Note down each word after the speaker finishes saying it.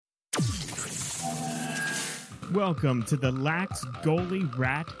Welcome to the Lax Goalie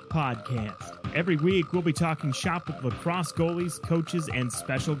Rat Podcast. Every week, we'll be talking shop with lacrosse goalies, coaches, and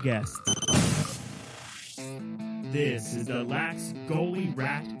special guests. This is the Lax Goalie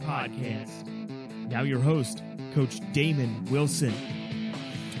Rat Podcast. Now your host, Coach Damon Wilson.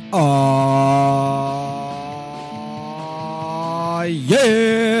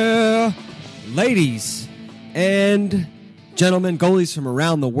 Yeah! Ladies and gentlemen, goalies from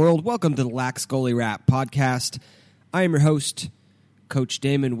around the world, welcome to the Lax Goalie Rat Podcast. I am your host, Coach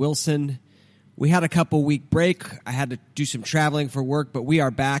Damon Wilson. We had a couple-week break. I had to do some traveling for work, but we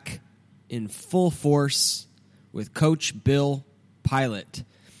are back in full force with Coach Bill Pilat,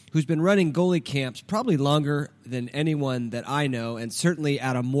 who's been running goalie camps probably longer than anyone that I know, and certainly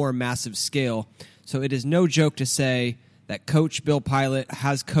at a more massive scale. So it is no joke to say that Coach Bill Pilat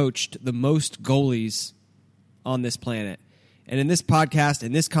has coached the most goalies on this planet. And in this podcast,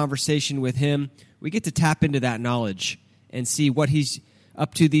 in this conversation with him, we get to tap into that knowledge and see what he's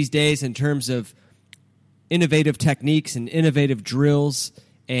up to these days in terms of innovative techniques and innovative drills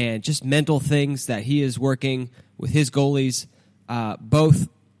and just mental things that he is working with his goalies, both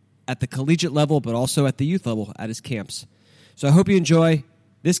at the collegiate level but also at the youth level at his camps. So I hope you enjoy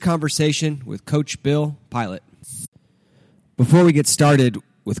this conversation with Coach Bill Pilat. Before we get started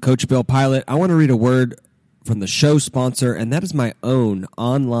with Coach Bill Pilat, I want to read a word from the show sponsor, and that is my own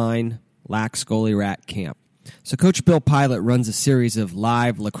online Lax Goalie Rat camp. So Coach Bill Pilat runs a series of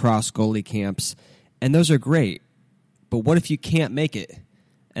live lacrosse goalie camps, and those are great. But what if you can't make it?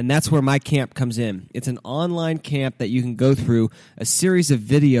 And that's where my camp comes in. It's an online camp that you can go through a series of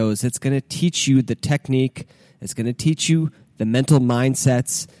videos that's going to teach you the technique, it's going to teach you the mental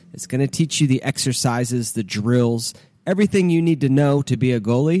mindsets, it's going to teach you the exercises, the drills, everything you need to know to be a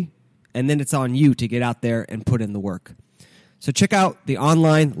goalie, and then it's on you to get out there and put in the work. So check out the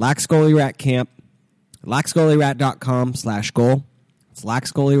online Lax Goalie Rat camp, laxgoalierat.com/goal. It's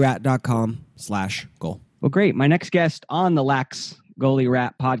laxgoalierat.com/goal. Well, great. My next guest on the Lax Goalie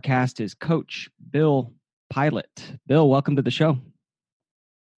Rat podcast is Coach Bill Pilat. Bill, welcome to the show.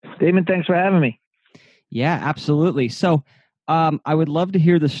 Damon, thanks for having me. Yeah, absolutely. So I would love to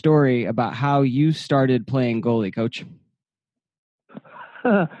hear the story about how you started playing goalie, Coach.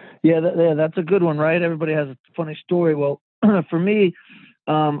 That's a good one, right? Everybody has a funny story. Well, for me,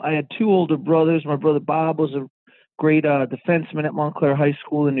 I had two older brothers. My brother Bob was a great defenseman at Montclair High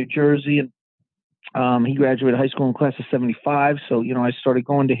School in New Jersey, and he graduated high school in class of 75. So, I started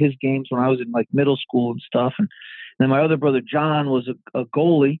going to his games when I was in middle school and stuff. And then my other brother John was a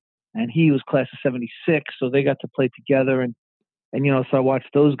goalie, and he was class of 76. So they got to play together, and so I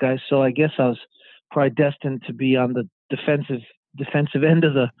watched those guys. So I guess I was probably destined to be on the defensive end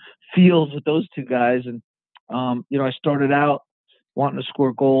of the field with those two guys. And, I started out wanting to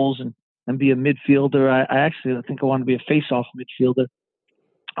score goals and be a midfielder. I think I wanted to be a face-off midfielder.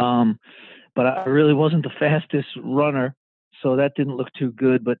 But I really wasn't the fastest runner, so that didn't look too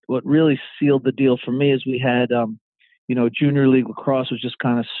good. But what really sealed the deal for me is we had, junior league lacrosse was just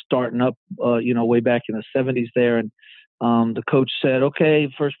kind of starting up, way back in the 70s there. And the coach said, okay,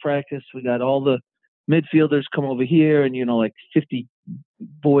 first practice, we got all the midfielders come over here, and 50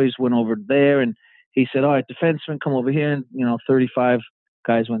 boys went over there, and he said, all right, defensemen come over here, and 35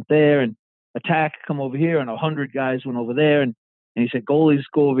 guys went there, and attack come over here, and 100 guys went over there, and he said goalies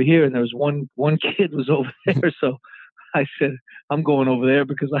go over here, and there was one kid was over there. So I said, I'm going over there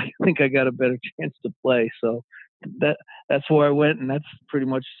because I think I got a better chance to play. So that's where I went, and that's pretty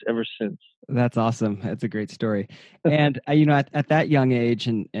much ever since. That's awesome. That's a great story. And at that young age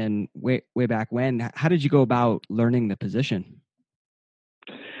and way back when, how did you go about learning the position?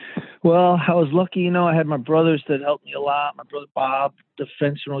 Well, I was lucky, I had my brothers that helped me a lot. My brother Bob,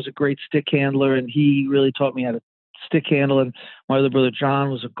 defenseman, was a great stick handler, and he really taught me how to stick handle. And my other brother John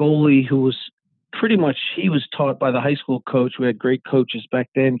was a goalie who was he was taught by the high school coach. We had great coaches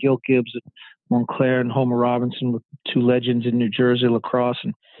back then, Gil Gibbs at Montclair and Homer Robinson, were two legends in New Jersey lacrosse.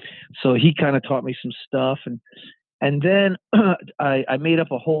 And so he kind of taught me some stuff. And then I made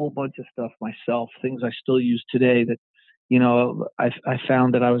up a whole bunch of stuff myself, things I still use today that, I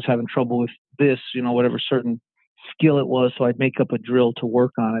found that I was having trouble with this, whatever certain skill it was. So I'd make up a drill to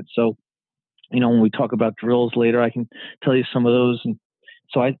work on it. So, when we talk about drills later, I can tell you some of those. And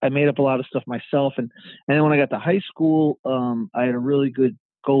so I made up a lot of stuff myself. And then when I got to high school, I had a really good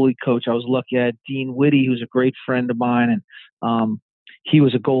goalie coach. I was lucky. I had Dean Whitty, who's a great friend of mine. And he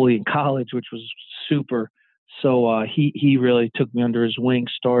was a goalie in college, which was super. So he really took me under his wing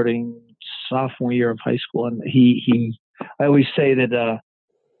starting sophomore year of high school. And I always say that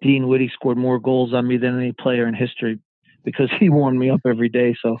Dean Whitty scored more goals on me than any player in history because he warmed me up every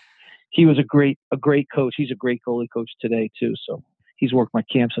day. So he was a great coach. He's a great goalie coach today too. So he's worked my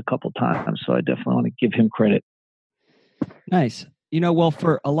camps a couple times. So I definitely want to give him credit. Nice. Well,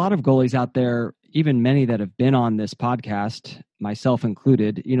 for a lot of goalies out there, even many that have been on this podcast, myself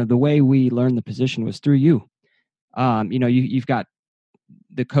included, the way we learned the position was through you. You've got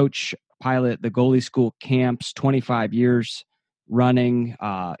the coach Pilat, the goalie school camps, 25 years running,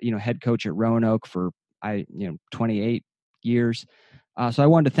 head coach at Roanoke for 28 years. So I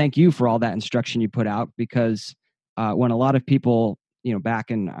wanted to thank you for all that instruction you put out, because when a lot of people,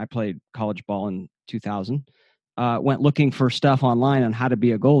 I played college ball in 2000, went looking for stuff online on how to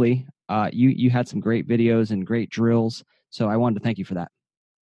be a goalie, you had some great videos and great drills. So I wanted to thank you for that.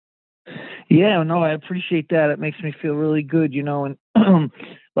 Yeah, no, I appreciate that. It makes me feel really good, and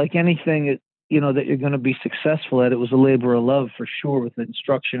like anything, that you're going to be successful at, it was a labor of love for sure, with the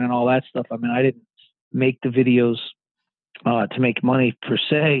instruction and all that stuff. I mean, I didn't make the videos to make money per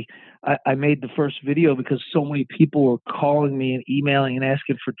se. I made the first video because so many people were calling me and emailing and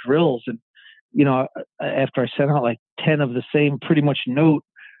asking for drills. And, after I sent out like 10 of the same pretty much note,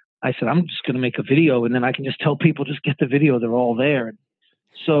 I said, I'm just going to make a video, and then I can just tell people, just get the video. They're all there. And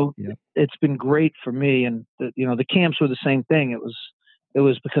so It's been great for me. And the camps were the same thing. It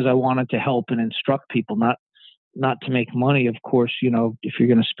was because I wanted to help and instruct people, not to make money. Of course, if you're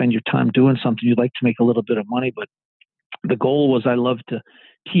going to spend your time doing something, you'd like to make a little bit of money, but the goal was, I love to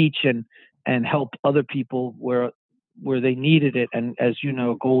teach and help other people where they needed it. And as you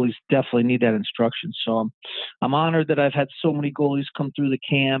know, goalies definitely need that instruction. So I'm honored that I've had so many goalies come through the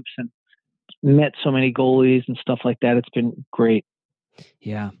camps and met so many goalies and stuff like that. It's been great.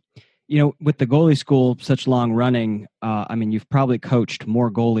 Yeah. With the goalie school, such long running, you've probably coached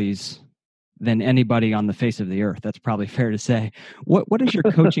more goalies than anybody on the face of the earth. That's probably fair to say. What is your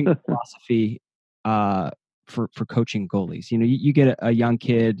coaching philosophy for coaching goalies? You get a young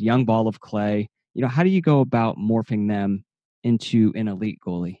kid, young ball of clay. How do you go about morphing them into an elite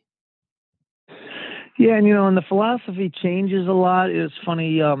goalie? Yeah, and the philosophy changes a lot. It's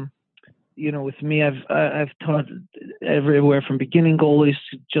funny. With me, I've taught everywhere from beginning goalies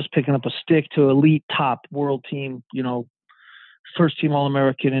to just picking up a stick to elite top world team, first team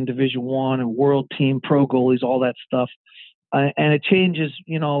All-American in Division I and world team pro goalies, all that stuff. And it changes,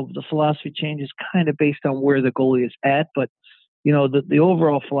 the philosophy changes kind of based on where the goalie is at. But, the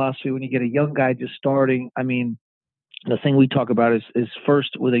overall philosophy, when you get a young guy just starting, the thing we talk about is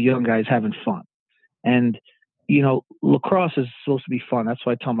first with a young guy is having fun. And, lacrosse is supposed to be fun. That's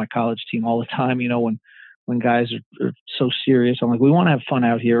why I tell my college team all the time, when guys are so serious, I'm like, we want to have fun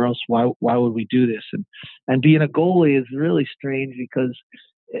out here, else why would we do this? And being a goalie is really strange, because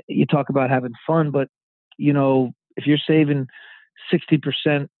you talk about having fun, but, if you're saving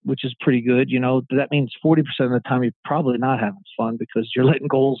 60%, which is pretty good, that means 40% of the time you're probably not having fun because you're letting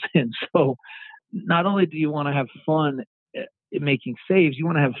goals in. So not only do you want to have fun making saves, you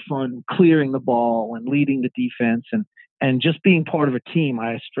want to have fun clearing the ball and leading the defense and just being part of a team.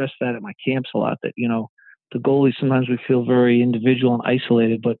 I stress that at my camps a lot, that, the goalies, sometimes we feel very individual and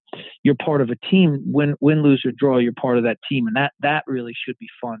isolated, but you're part of a team. Win, lose, or draw, you're part of that team. And that really should be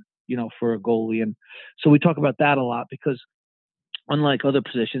fun, for a goalie. And so we talk about that a lot, because unlike other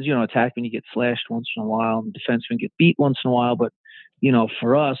positions, attackman, you get slashed once in a while, and defenseman get beat once in a while. But,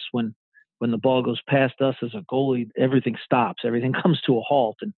 for us, when the ball goes past us as a goalie, everything stops, everything comes to a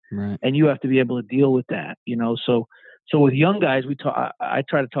halt, and you have to be able to deal with that, So with young guys, I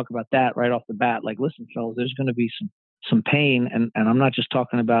try to talk about that right off the bat. Like, listen, fellas, there's going to be some pain, and I'm not just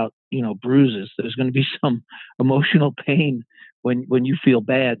talking about, bruises. There's going to be some emotional pain when you feel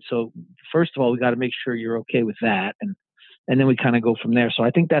bad. So first of all, we got to make sure you're okay with that, and then we kind of go from there. So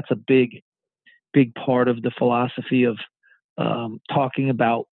I think that's a big part of the philosophy of talking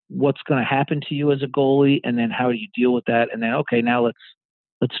about what's going to happen to you as a goalie, and then how do you deal with that, and then, okay, now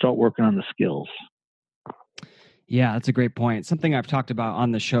let's start working on the skills. Yeah, that's a great point. Something I've talked about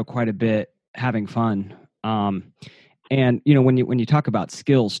on the show quite a bit, having fun. And when you talk about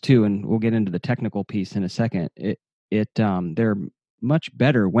skills too, and we'll get into the technical piece in a second, they're much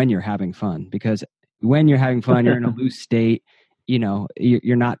better when you're having fun, because when you're having fun, you're in a loose state,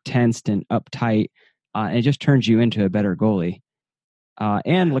 you're not tensed and uptight, and it just turns you into a better goalie.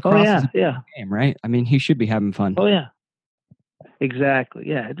 And lacrosse is a game, right? You should be having fun. Oh yeah. Exactly.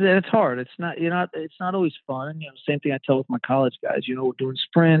 Yeah. It's hard. It's not always fun. Same thing I tell with my college guys, we're doing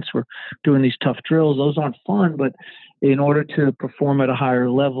sprints, we're doing these tough drills. Those aren't fun, but in order to perform at a higher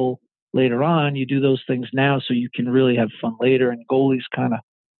level later on, you do those things now so you can really have fun later. And goalie's kind of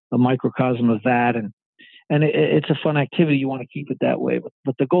a microcosm of that. And it's a fun activity. You want to keep it that way.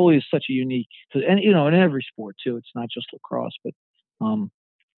 But the goalie is such a unique, and in every sport too. It's not just lacrosse, but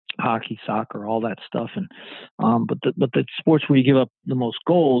hockey, soccer, all that stuff. And but the sports where you give up the most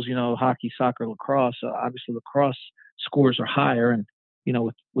goals, hockey, soccer, lacrosse, obviously lacrosse scores are higher, and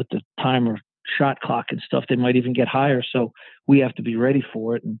with the timer shot clock and stuff, they might even get higher. So we have to be ready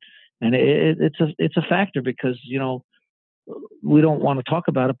for it, and it's a factor because we don't want to talk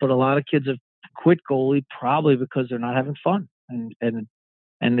about it, but a lot of kids have quit goalie probably because they're not having fun, and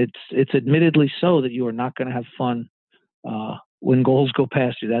it's admittedly so that you are not going to have fun when goals go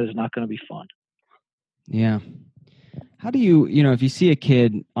past you. That is not going to be fun. Yeah. How do you, if you see a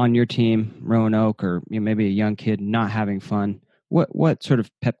kid on your team, Roanoke, or maybe a young kid not having fun, what sort of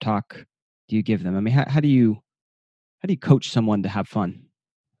pep talk do you give them? I mean, how do you coach someone to have fun?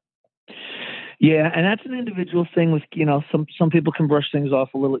 Yeah, and that's an individual thing with, some people can brush things off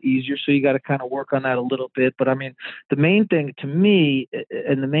a little easier, so you got to kind of work on that a little bit. But I mean, the main thing to me,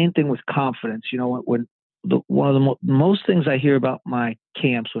 and the main thing with confidence, when one of the most things I hear about my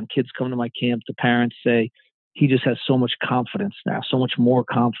camps, when kids come to my camp, the parents say, he just has so much confidence now, so much more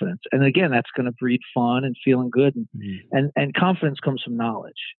confidence. And again, that's going to breed fun and feeling good. And confidence comes from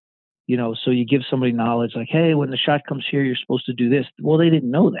knowledge. So you give somebody knowledge like, hey, when the shot comes here, you're supposed to do this. Well, they didn't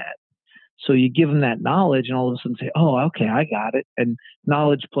know that. So you give them that knowledge and all of a sudden say, oh, okay, I got it. And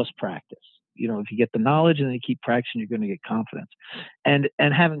knowledge plus practice. If you get the knowledge and then you keep practicing, you're going to get confidence. And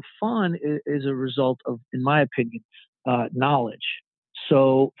having fun is a result of, in my opinion, knowledge.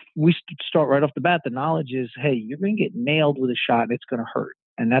 So we start right off the bat. The knowledge is, hey, you're going to get nailed with a shot and it's going to hurt.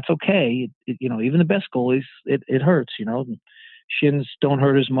 And that's okay. Even the best goalies, it hurts, Shins don't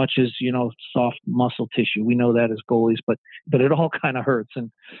hurt as much as, soft muscle tissue. We know that as goalies, but it all kind of hurts.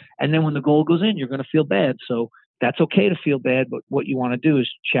 And then when the goal goes in, you're going to feel bad. So that's okay to feel bad. But what you want to do is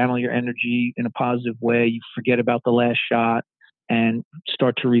channel your energy in a positive way. You forget about the last shot and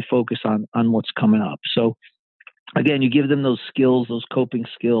start to refocus on what's coming up. So again, you give them those skills, those coping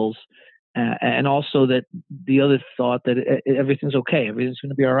skills, and also that the other thought that everything's okay. Everything's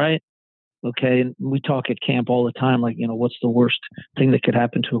going to be all right. Okay. And we talk at camp all the time, like, what's the worst thing that could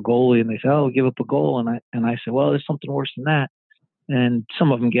happen to a goalie? And they say, oh, give up a goal. And I say, well, there's something worse than that. And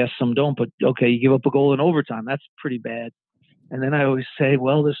some of them guess, some don't, but okay, you give up a goal in overtime. That's pretty bad. And then I always say,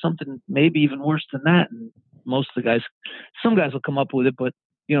 well, there's something maybe even worse than that. And some guys will come up with it, but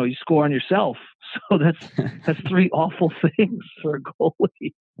you score on yourself. So that's three awful things for a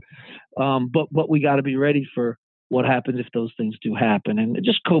goalie. But we got to be ready for what happens if those things do happen, and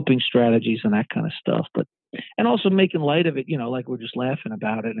just coping strategies and that kind of stuff. And also making light of it, like we're just laughing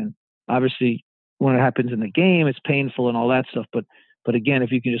about it. And obviously when it happens in the game, it's painful and all that stuff. But again,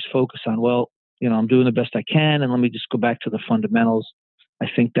 if you can just focus on, well, I'm doing the best I can, and let me just go back to the fundamentals. I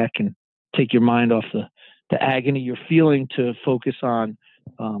think that can take your mind off the agony you're feeling to focus on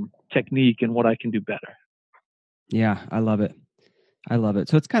technique and what I can do better. Yeah, I love it.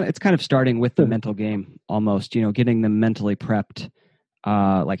 So it's kind of starting with the mental game almost, getting them mentally prepped.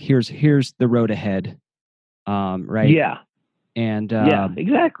 Like here's the road ahead. Right. Yeah. And yeah,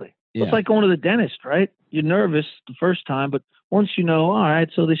 exactly. Yeah. It's like going to the dentist, right? You're nervous the first time, but once all right,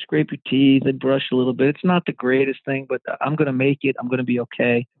 so they scrape your teeth, they brush a little bit. It's not the greatest thing, but I'm going to make it. I'm going to be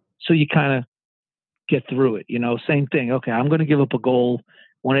okay. So you kind of get through it, same thing. Okay, I'm going to give up a goal.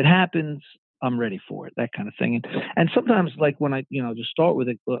 When it happens, I'm ready for it, that kind of thing. And sometimes, like when I, just start with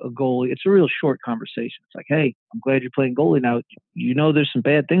a goalie, it's a real short conversation. It's like, hey, I'm glad you're playing goalie now. There's some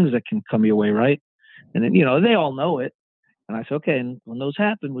bad things that can come your way, right? And then, they all know it. And I say, okay, and when those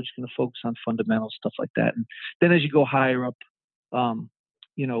happen, we're just going to focus on fundamentals, stuff like that. And then as you go higher up,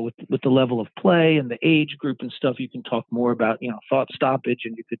 with the level of play and the age group and stuff, you can talk more about, thought stoppage,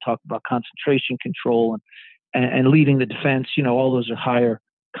 and you could talk about concentration control and leading the defense. All those are higher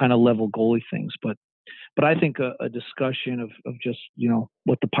kind of level goalie things. But I think a discussion of just,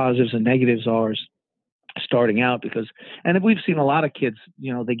 what the positives and negatives are is starting out, and we've seen a lot of kids,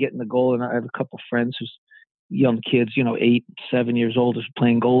 they get in the goal, and I have a couple of friends who's young kids, 8, 7 years old, is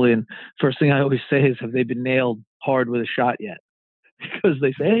playing goalie. And first thing I always say is, have they been nailed hard with a shot yet? Because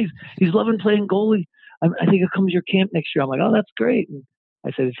they say, hey, he's loving playing goalie. I think he'll come to your camp next year. I'm like, oh, that's great. And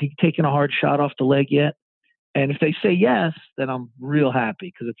I said, is he taking a hard shot off the leg yet? And if they say yes, then I'm real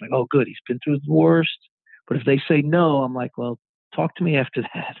happy, because it's like, oh, good, he's been through the worst. But if they say no, I'm like, well, talk to me after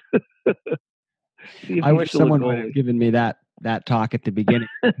that. I wish someone would have given me that talk at the beginning,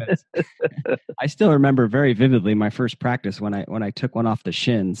 because I still remember very vividly my first practice when I took one off the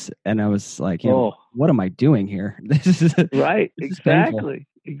shins, and I was like, what am I doing here? This is right. Exactly.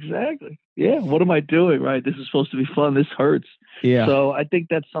 Exactly. Yeah. What am I doing? Right. This is supposed to be fun. This hurts. Yeah. So I think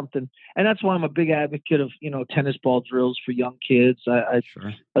that's something, and that's why I'm a big advocate of, tennis ball drills for young kids.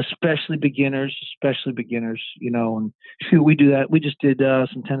 Sure. Especially beginners, and shoot, we do that. We just did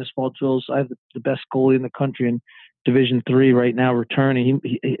some tennis ball drills. I have the best goalie in the country in Division III right now, returning.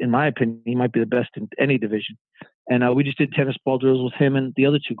 He, in my opinion, he might be the best in any division. And we just did tennis ball drills with him and the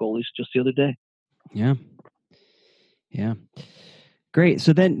other two goalies just the other day. Yeah. Yeah. Great.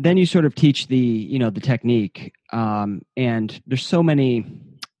 So then you sort of teach the technique, and there's so many.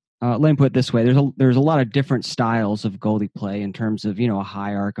 Let me put it this way: there's a lot of different styles of goalie play in terms of a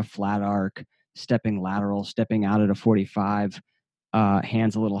high arc, a flat arc, stepping lateral, stepping out at a 45,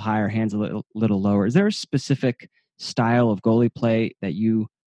 hands a little higher, hands a little lower. Is there a specific style of goalie play that you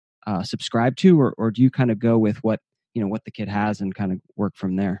subscribe to, or do you kind of go with what the kid has and kind of work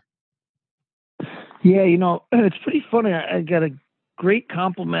from there? Yeah, it's pretty funny. I got a great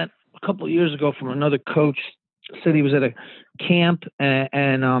compliment a couple of years ago from another coach. Said he was at a camp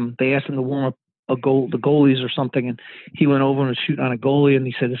and they asked him to warm up the goalies or something, and he went over and was shooting on a goalie, and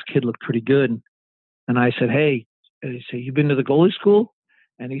he said this kid looked pretty good. And I said, hey, and he said, you been to the goalie school?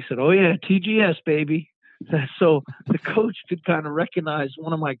 And he said, oh yeah, TGS baby. So the coach could kind of recognize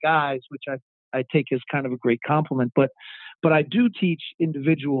one of my guys, which I take as kind of a great compliment. But I do teach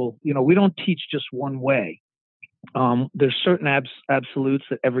individual. We don't teach just one way. There's certain absolutes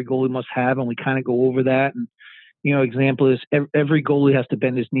that every goalie must have, and we kind of go over that. And example is every goalie has to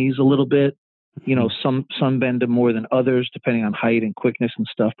bend his knees a little bit. Some bend them more than others, depending on height and quickness and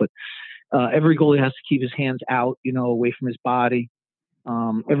stuff. But every goalie has to keep his hands out, away from his body.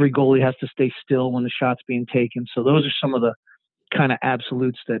 Every goalie has to stay still when the shot's being taken. So those are some of the kind of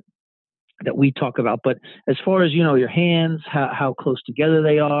absolutes that we talk about. But as far as, your hands, how close together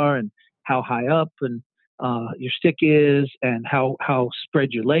they are and how high up and your stick is and how spread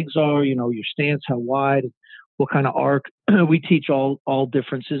your legs are, your stance, how wide, what kind of arc, we teach all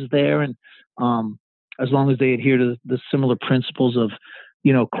differences there. And as long as they adhere to the similar principles of,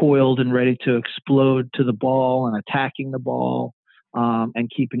 coiled and ready to explode to the ball and attacking the ball, and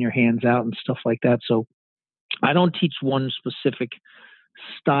keeping your hands out and stuff like that. So I don't teach one specific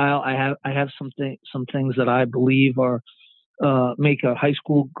style. I have some things that I believe are make a high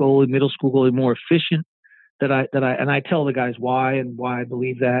school goalie, middle school goalie more efficient. And I tell the guys why I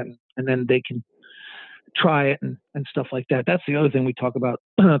believe that, and then they can try it and stuff like that. That's the other thing we talk about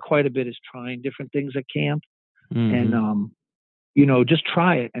quite a bit, is trying different things at camp. Mm-hmm. And just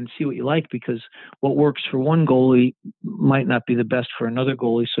try it and see what you like, because what works for one goalie might not be the best for another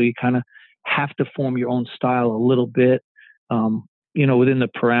goalie. So you kind of have to form your own style a little bit, within the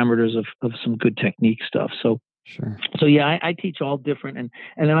parameters of some good technique stuff. So, sure. So yeah, I teach all different. And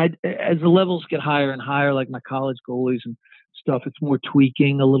then as the levels get higher and higher, like my college goalies and stuff, it's more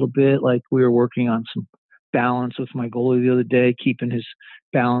tweaking a little bit. Like we were working on some balance with my goalie the other day, keeping his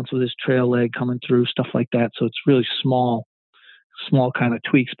balance with his trail leg coming through, stuff like that. So it's really small kind of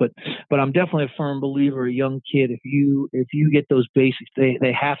tweaks, but I'm definitely a firm believer, a young kid, if you get those basics,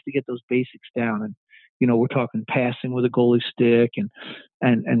 they have to get those basics down. And we're talking passing with a goalie stick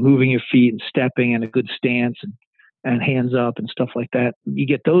and moving your feet and stepping and a good stance and hands up and stuff like that. You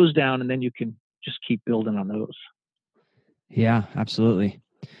get those down, and then you can just keep building on those. Yeah, absolutely.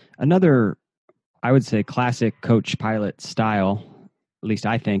 Another, I would say, classic Coach Pilat style, at least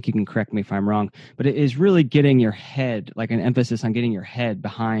I think, you can correct me if I'm wrong, but it is really getting your head, like an emphasis on getting your head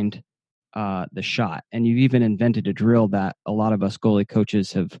behind the shot. And you've even invented a drill that a lot of us goalie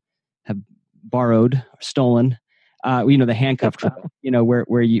coaches have borrowed, stolen, the handcuff drill,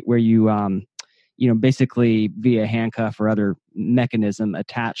 where you basically via handcuff or other mechanism,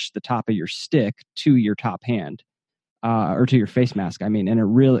 attach the top of your stick to your top hand, or to your face mask. I mean,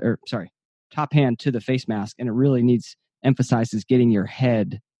 top hand to the face mask. And it really emphasizes getting your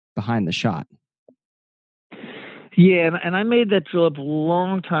head behind the shot. Yeah, and I made that drill up a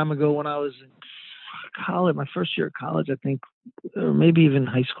long time ago when I was in college, my first year of college, I think, or maybe even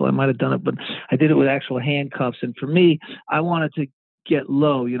high school. I might have done it, but I did it with actual handcuffs. And for me, I wanted to get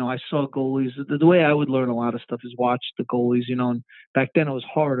low. I saw goalies. The way I would learn a lot of stuff is watch the goalies, and back then it was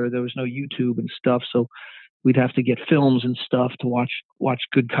harder. There was no YouTube and stuff. So we'd have to get films and stuff to watch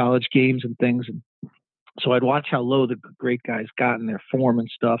good college games and things. And so I'd watch how low the great guys got in their form and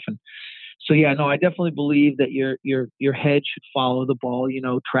stuff. And so, yeah, no, I definitely believe that your head should follow the ball,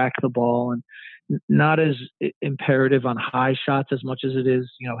 track the ball, and not as imperative on high shots as much as it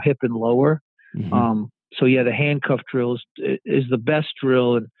is, hip and lower. Mm-hmm. So yeah, the handcuff drill is the best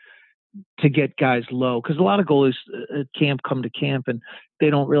drill and to get guys low, because a lot of goalies at come to camp and they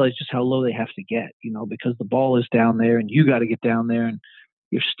don't realize just how low they have to get, because the ball is down there and you got to get down there. And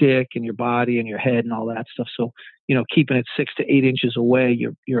your stick and your body and your head and all that stuff. So, keeping it 6 to 8 inches away,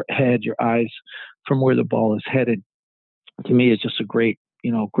 your head, your eyes from where the ball is headed, to me is just a great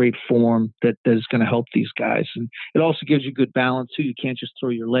form that is going to help these guys. And it also gives you good balance too. You can't just throw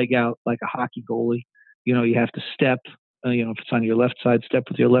your leg out like a hockey goalie. You have to step, if it's on your left side, step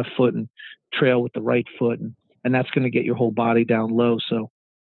with your left foot and trail with the right foot. And that's going to get your whole body down low. So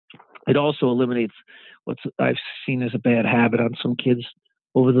it also eliminates what I've seen as a bad habit on some kids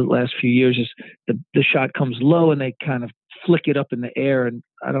over the last few years is the shot comes low and they kind of flick it up in the air. And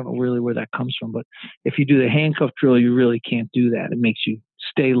I don't know really where that comes from, but if you do the handcuff drill, you really can't do that. It makes you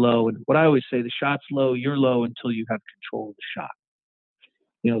stay low. And what I always say, the shot's low, you're low until you have control of the shot.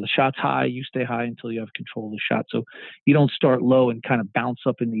 The shot's high, you stay high until you have control of the shot. So you don't start low and kind of bounce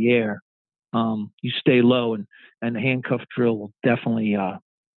up in the air. You stay low, and the handcuff drill will definitely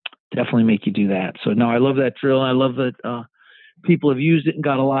make you do that. So no, I love that drill. I love that people have used it and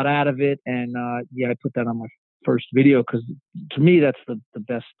got a lot out of it. And I put that on my first video because to me that's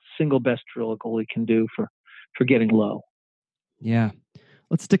the single best drill a goalie can do for getting low. Yeah.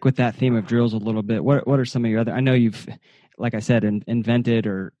 Let's stick with that theme of drills a little bit. What are some of your other, I know you've, like I said, invented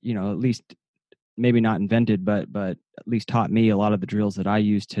or, at least maybe not invented, but at least taught me a lot of the drills that I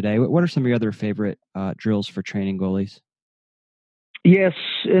use today. What are some of your other favorite drills for training goalies? Yes.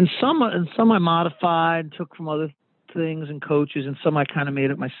 And some I modified, took from other things and coaches, and some I kind of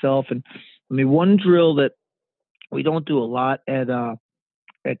made it myself. And I mean, one drill that we don't do a lot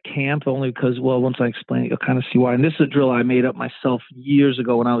at camp, only because, once I explain it, you'll kind of see why. And this is a drill I made up myself years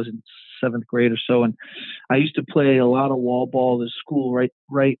ago when I was in 7th grade or so. And I used to play a lot of wall ball. There's a school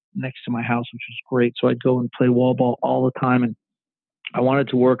right next to my house, which was great. So I'd go and play wall ball all the time. And I wanted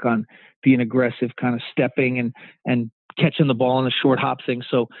to work on being aggressive, kind of stepping and catching the ball in a short hop thing.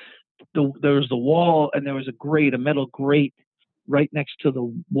 So there was the wall, and there was a metal grate right next to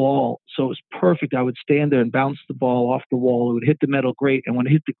the wall. So it was perfect. I would stand there and bounce the ball off the wall. It would hit the metal grate. And when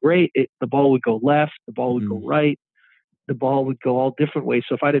it hit the grate, the ball would go left, the ball would go right, the ball would go all different ways.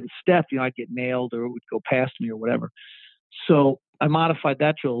 So if I didn't step, I'd get nailed or it would go past me or whatever. So I modified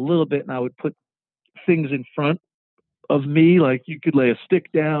that drill a little bit, and I would put things in front of me. Like you could lay a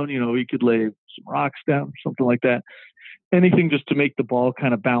stick down, you could lay some rocks down, something like that. Anything just to make the ball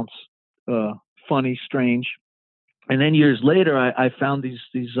kind of bounce funny, strange. And then years later, I found these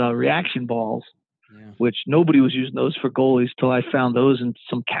reaction balls, which nobody was using those for goalies till I found those in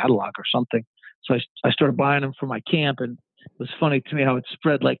some catalog or something. So I started buying them for my camp, and it was funny to me how it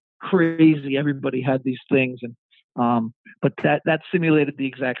spread like crazy. Everybody had these things, and but that simulated the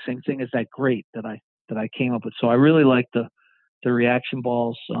exact same thing as that grate that I came up with. So I really like the reaction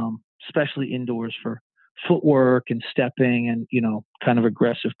balls, especially indoors for footwork and stepping and kind of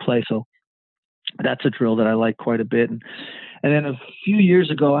aggressive play. So that's a drill that I like quite a bit. And then a few years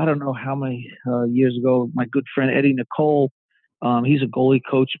ago, I don't know how many years ago, my good friend Eddie Nicole, he's a goalie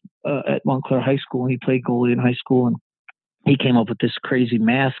coach at Montclair High School, and he played goalie in high school. And he came up with this crazy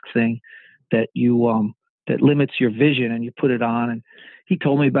mask thing that that limits your vision, and you put it on. And he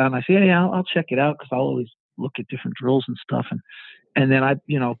told me about it, and I said, yeah, I'll check it out because I'll always look at different drills and stuff. And then I,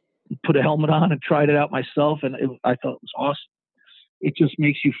 put a helmet on and tried it out myself, and I thought it was awesome. It just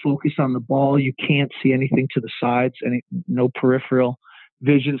makes you focus on the ball. You can't see anything to the sides, no peripheral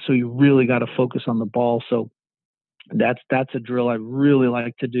vision. So you really got to focus on the ball. So that's a drill I really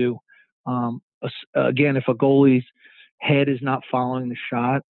like to do. Again, if a goalie's head is not following the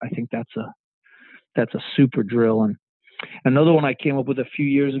shot, I think that's a super drill. And another one I came up with a few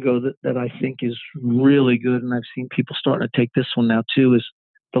years ago that I think is really good, and I've seen people starting to take this one now too, is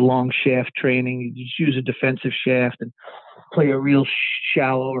the long shaft training. You just use a defensive shaft and play a real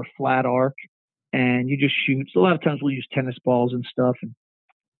shallow or flat arc, and you just shoot. So a lot of times we'll use tennis balls and stuff,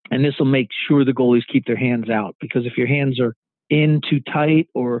 and this will make sure the goalies keep their hands out, because if your hands are in too tight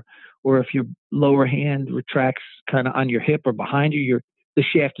or if your lower hand retracts kind of on your hip or behind you, the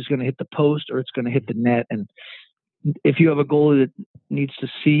shaft is going to hit the post or it's going to hit the net. And if you have a goalie that needs to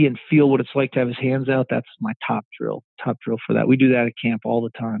see and feel what it's like to have his hands out, that's my top drill for that. We do that at camp all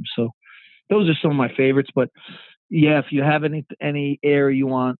the time. So those are some of my favorites. But yeah, if you have any area you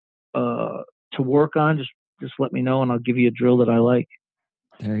want to work on, just let me know and I'll give you a drill that I like.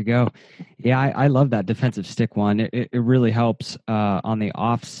 There you go. Yeah, I love that defensive stick one. It really helps on the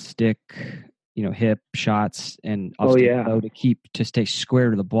off stick, hip shots and off stick to stay square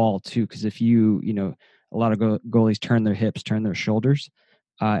to the ball too. Because if a lot of goalies turn their hips, turn their shoulders,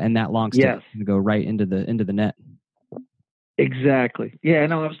 and that long stick is going to go right into the net. Exactly. Yeah,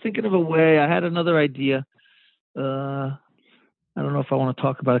 no, I was thinking of a way. I had another idea. I don't know if I want to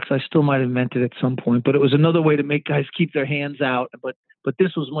talk about it because I still might have meant it at some point, but it was another way to make guys keep their hands out, but but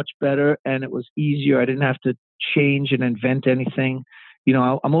this was much better and it was easier. I didn't have to change and invent anything.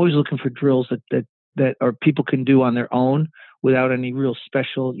 I'm always looking for drills that are people can do on their own without any real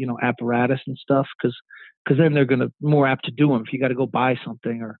special, apparatus and stuff. Cause then they're going to more apt to do them. If you got to go buy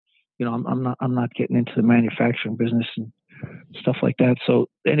something or, I'm not getting into the manufacturing business and stuff like that. So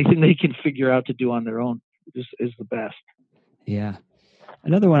anything they can figure out to do on their own is the best. Yeah.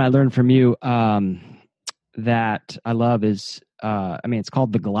 Another one I learned from you that I love is, it's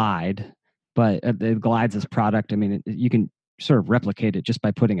called the Glide, but the Glide's this product. You can sort of replicate it just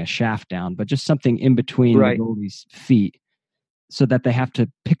by putting a shaft down, but just something in between the goalie's feet so that they have to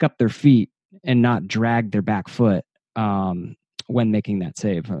pick up their feet and not drag their back foot when making that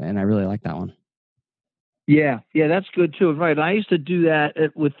save. And I really like that one. Yeah, that's good too. Right. I used to do that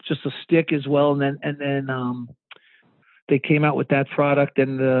with just a stick as well. And then they came out with that product,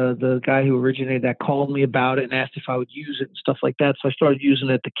 and the guy who originated that called me about it and asked if I would use it and stuff like that. So I started using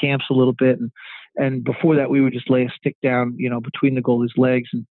it at the camps a little bit. And before that, we would just lay a stick down, between the goalie's legs.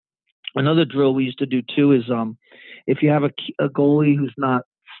 And another drill we used to do too is if you have a goalie who's not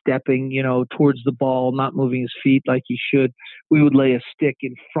stepping, towards the ball, not moving his feet like he should, we would lay a stick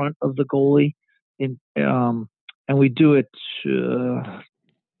in front of the goalie, and we do it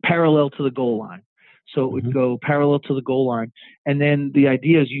parallel to the goal line. So it would go parallel to the goal line. And then the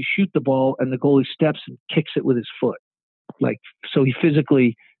idea is you shoot the ball and the goalie steps and kicks it with his foot. So he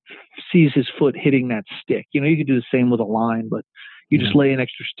physically sees his foot hitting that stick. You can do the same with a line, but you just lay an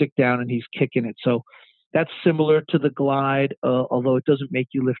extra stick down and he's kicking it. So that's similar to the Glide, although it doesn't make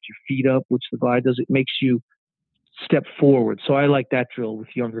you lift your feet up, which the Glide does. It makes you step forward. So I like that drill with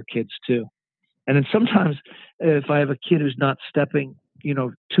younger kids too. And then sometimes if I have a kid who's not stepping,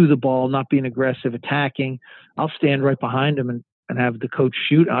 to the ball, not being aggressive, attacking, I'll stand right behind him and have the coach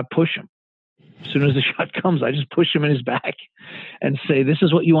shoot. I push him. As soon as the shot comes, I just push him in his back and say, this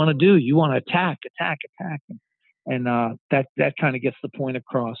is what you want to do. You want to attack. And that kind of gets the point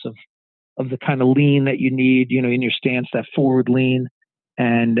across of the kind of lean that you need, in your stance, that forward lean,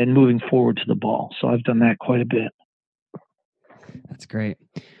 and then moving forward to the ball. So I've done that quite a bit. That's great.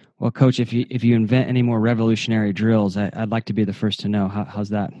 Well, Coach, if you invent any more revolutionary drills, I'd like to be the first to know. How's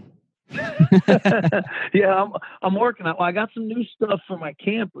that? Yeah, I'm working on. Well, I got some new stuff for my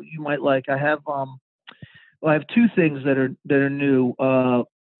camp you might like. I have two things that are new.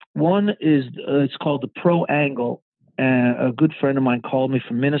 One is it's called the Pro Angle. A good friend of mine called me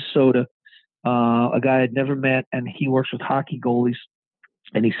from Minnesota, a guy I'd never met, and he works with hockey goalies.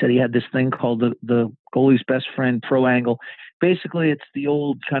 And he said he had this thing called the goalie's best friend Pro Angle. Basically, it's the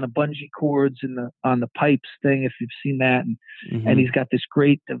old kind of bungee cords on the pipes thing, if you've seen that. And he's got this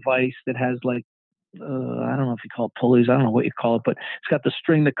great device that has I don't know if you call it pulleys, I don't know what you call it, but it's got the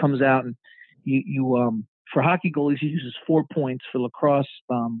string that comes out. And you for hockey goalies, he uses 4 points. For lacrosse,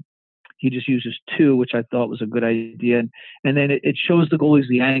 he just uses 2, which I thought was a good idea. And then it shows the goalies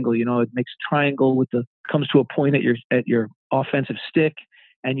the angle. It makes a triangle comes to a point at your offensive stick,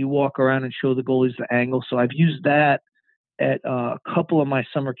 and you walk around and show the goalies the angle. So I've used that at a couple of my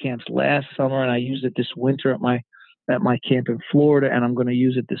summer camps last summer, and I used it this winter at my camp in Florida, and I'm going to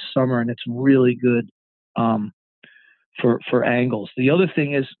use it this summer, and it's really good for angles. The other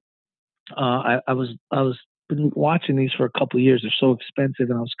thing is I was been watching these for a couple of years. They're so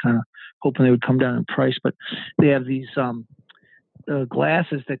expensive, and I was kind of hoping they would come down in price, but they have these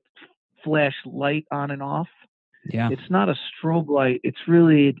glasses that flash light on and off. Yeah. It's not a strobe light. It's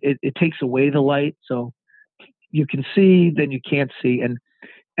really, it takes away the light. So you can see, then you can't see.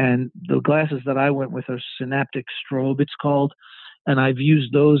 And the glasses that I went with are synaptic strobe, it's called. And I've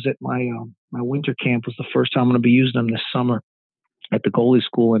used those at my winter camp. Was the first time I'm going to be using them this summer at the goalie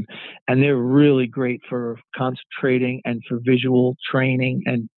school. And they're really great for concentrating and for visual training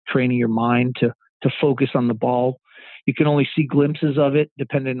and training your mind to focus on the ball. You can only see glimpses of it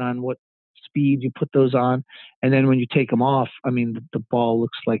depending on what speed you put those on. And then when you take them off, I mean, the ball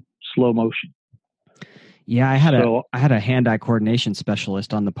looks like slow motion. Yeah, I had a hand-eye coordination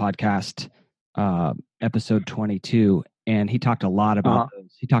specialist on the podcast, episode 22, and he talked a lot about those.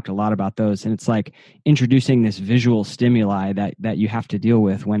 He talked a lot about those, and it's like introducing this visual stimuli that you have to deal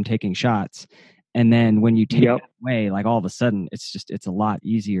with when taking shots. And then when you take it away, like all of a sudden, it's a lot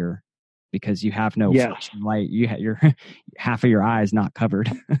easier because you have no flashing light. You're half of your eyes not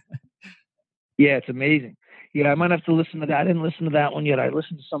covered. Yeah, it's amazing. Yeah, I might have to listen to that. I didn't listen to that one yet. I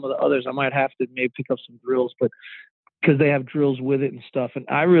listened to some of the others. I might have to maybe pick up some drills, but because they have drills with it and stuff. And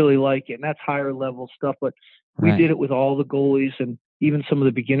I really like it. And that's higher level stuff. But we did it with all the goalies, and even some of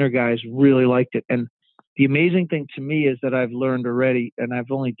the beginner guys really liked it. And the amazing thing to me is that I've learned already, and I've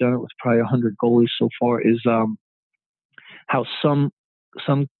only done it with probably 100 goalies so far, is how some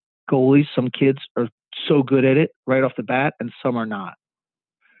some goalies, some kids are so good at it right off the bat, and some are not.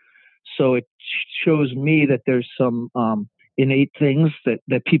 So it shows me that there's some innate things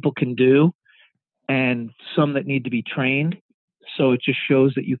that people can do, and some that need to be trained. So it just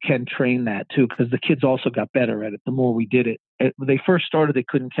shows that you can train that too, because the kids also got better at it the more we did it. When they first started, they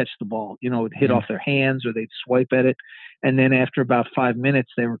couldn't catch the ball. It would hit off their hands or they'd swipe at it. And then after about 5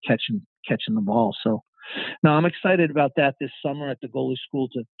 minutes, they were catching the ball. So now I'm excited about that this summer at the goalie school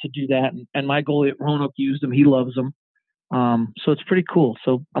to do that. And my goalie at Roanoke used them. He loves them. So it's pretty cool.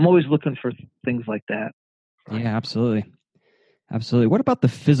 So I'm always looking for things like that. Yeah, absolutely. Absolutely. What about the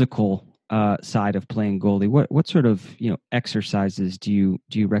physical side of playing goalie? What sort of exercises do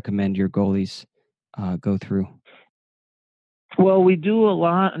you recommend your goalies go through? Well, we do a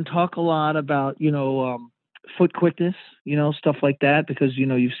lot and talk a lot about foot quickness, stuff like that, because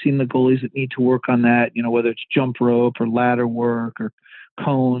you've seen the goalies that need to work on that. Whether it's jump rope or ladder work or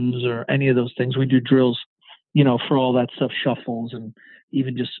cones or any of those things. We do drills, for all that stuff, shuffles and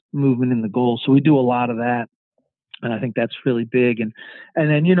even just movement in the goal. So we do a lot of that. And I think that's really big. And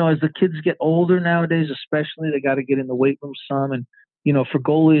then, as the kids get older nowadays, especially, they got to get in the weight room some. And, for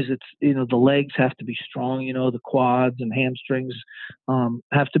goalies, it's, the legs have to be strong, the quads and hamstrings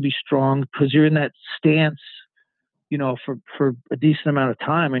have to be strong, because you're in that stance, for a decent amount of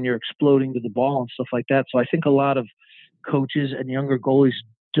time, and you're exploding to the ball and stuff like that. So I think a lot of coaches and younger goalies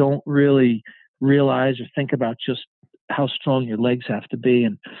don't really realize or think about just how strong your legs have to be.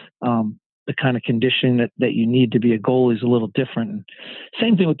 And, the kind of conditioning that you need to be a goalie is a little different. And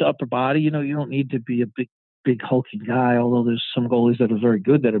same thing with the upper body. You don't need to be a big hulking guy, although there's some goalies that are very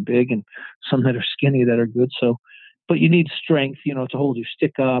good that are big and some that are skinny that are good. So, but you need strength, to hold your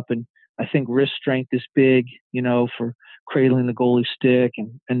stick up. And I think wrist strength is big, for cradling the goalie stick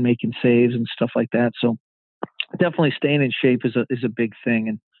and making saves and stuff like that. So definitely staying in shape is a big thing.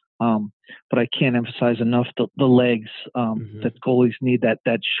 And, but I can't emphasize enough the legs that goalies need,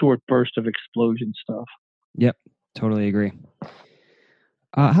 that short burst of explosion stuff. Yep, totally agree.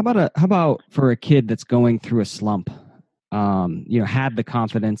 How about for a kid that's going through a slump? Had the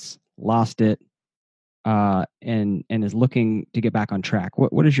confidence, lost it, and is looking to get back on track.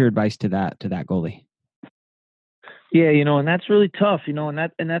 What is your advice to that goalie? Yeah, and that's really tough. And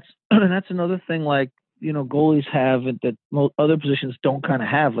that's that's another thing. Like, goalies have that other positions don't kind of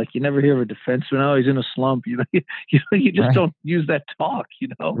have. Like, you never hear of a defenseman, oh, he's in a slump. You just don't use that talk.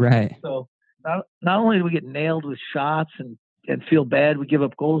 Right. So not only do we get nailed with shots and feel bad, we give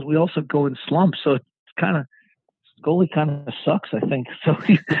up goals, we also go in slumps. So it's goalie kind of sucks, I think. So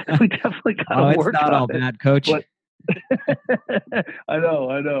we definitely got to work on it. It's not all bad, Coach. But I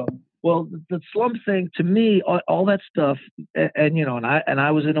know. Well, the slump thing, to me, all that stuff, and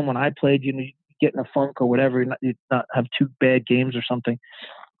I was in them when I played. You get in a funk or whatever, you not have 2 bad games or something.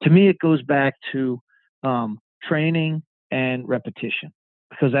 To me, it goes back to training and repetition,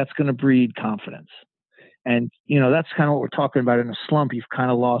 because that's going to breed confidence. And, that's kind of what we're talking about. In a slump, you've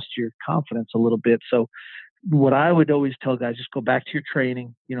kind of lost your confidence a little bit. So what I would always tell guys, just go back to your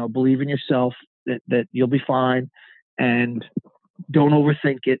training, believe in yourself that you'll be fine, and don't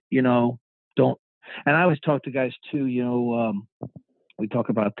overthink it, don't. And I always talk to guys too, we talk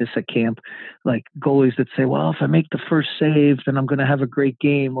about this at camp, like goalies that say, well, if I make the first save, then I'm going to have a great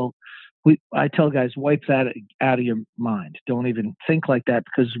game. Well, I tell guys, wipe that out of your mind. Don't even think like that,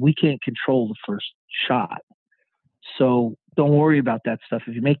 because we can't control the first shot. So don't worry about that stuff.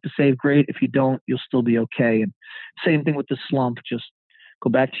 If you make the save, great. If you don't, you'll still be okay. And same thing with the slump. Just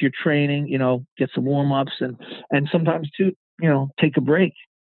go back to your training, get some warm-ups, and sometimes too, take a break.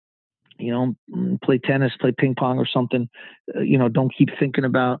 Play tennis, play ping pong or something. Don't keep thinking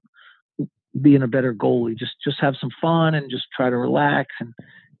about being a better goalie. Just have some fun and just try to relax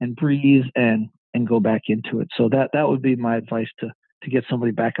and breathe and go back into it. So that would be my advice to get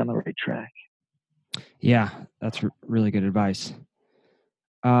somebody back on the right track. Yeah, that's really good advice.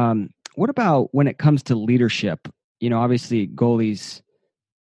 What about when it comes to leadership? Obviously goalies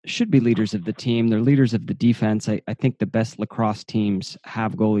should be leaders of the team. They're leaders of the defense. I think the best lacrosse teams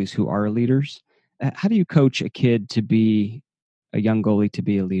have goalies who are leaders. How do you coach a young goalie to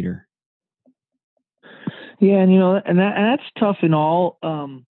be a leader? Yeah, and that's tough in all.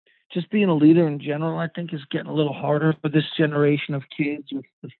 Just being a leader in general, I think, is getting a little harder for this generation of kids with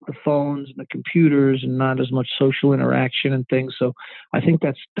the phones and the computers and not as much social interaction and things. So I think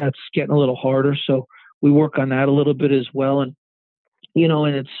that's getting a little harder. So we work on that a little bit as well. And,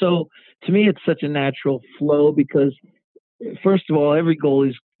 and it's so, to me, it's such a natural flow, because first of all, every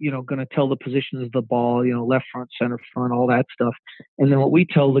goalie's, going to tell the positions of the ball, left front, center front, all that stuff. And then what we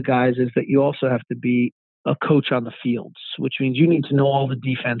tell the guys is that you also have to be a coach on the fields, which means you need to know all the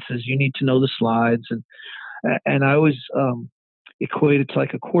defenses, you need to know the slides, and I always equate it to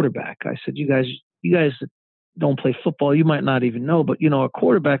like a quarterback. I said, you guys that don't play football, you might not even know, but a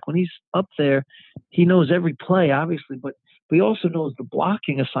quarterback, when he's up there, he knows every play, obviously, but he also knows the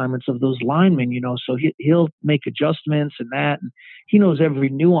blocking assignments of those linemen, so he'll make adjustments and that, and he knows every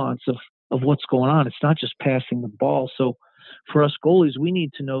nuance of what's going on. It's not just passing the ball. So for us goalies, we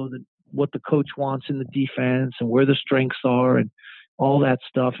need to know what the coach wants in the defense and where the strengths are and all that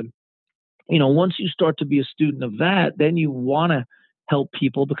stuff. And once you start to be a student of that, then you want to help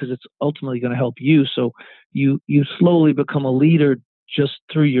people because it's ultimately going to help you. So you slowly become a leader just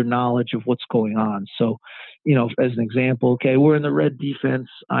through your knowledge of what's going on. So, as an example, okay, we're in the red defense.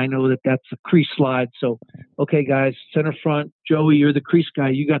 I know that that's a crease slide. So, okay, guys, center front, Joey, you're the crease guy.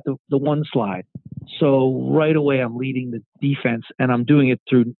 You got the one slide. So right away, I'm leading the defense and I'm doing it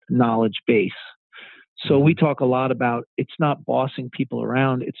through knowledge base. So we talk a lot about it's not bossing people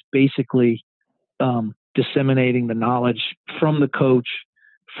around. It's basically disseminating the knowledge from the coach,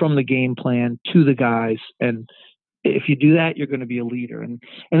 from the game plan to the guys. And if you do that, you're going to be a leader. And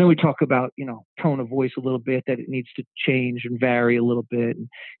then we talk about, tone of voice a little bit, that it needs to change and vary a little bit. And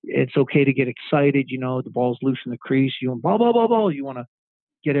it's okay to get excited. The ball's loose in the crease. You want ball. You want to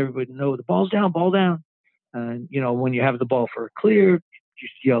get everybody to know the ball down. And, when you have the ball for a clear,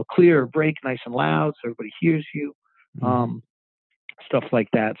 just yell clear or break nice and loud so everybody hears you, stuff like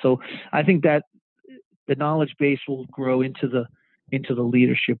that. So I think that the knowledge base will grow into the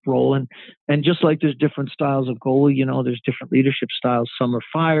leadership role. And just like there's different styles of goalie, there's different leadership styles. Some are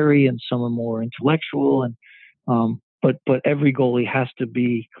fiery and some are more intellectual. And but every goalie has to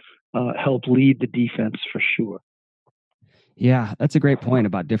be help lead the defense for sure. Yeah, that's a great point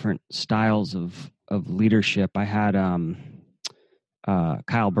about different styles of leadership. I had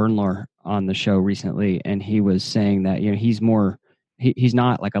Kyle Bernlohr on the show recently, and he was saying that he's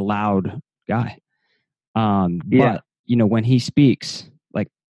not like a loud guy, but when he speaks, like,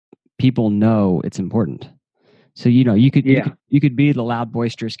 people know it's important. So you could be the loud,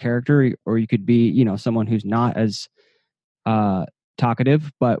 boisterous character, or you could be someone who's not as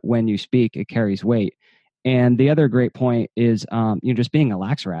talkative, but when you speak, it carries weight. And the other great point is just being a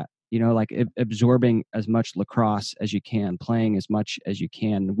lax rat. Like absorbing as much lacrosse as you can, playing as much as you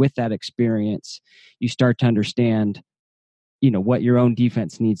can. With that experience, you start to understand, what your own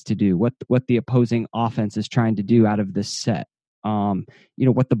defense needs to do, what the opposing offense is trying to do out of this set.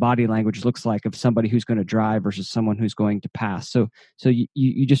 What the body language looks like of somebody who's going to drive versus someone who's going to pass. So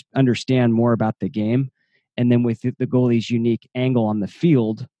you just understand more about the game. And then with the goalie's unique angle on the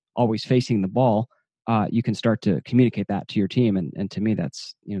field, always facing the ball, you can start to communicate that to your team. And to me,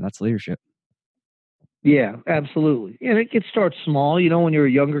 that's leadership. Yeah, absolutely. And it starts small. When you're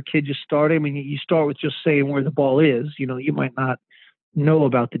a younger kid just starting, you start with just saying where the ball is. You might not know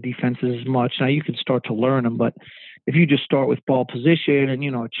about the defenses as much. Now you can start to learn them, but if you just start with ball position and,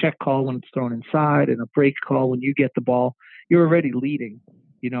 a check call when it's thrown inside and a break call when you get the ball, you're already leading,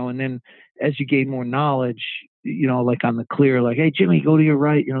 and then as you gain more knowledge, like on the clear, like, hey, Jimmy, go to your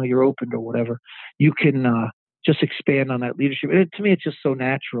right, you're open or whatever, you can just expand on that leadership. And to me, it's just so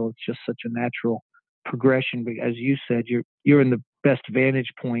natural. It's just such a natural progression. But as you said, you're in the best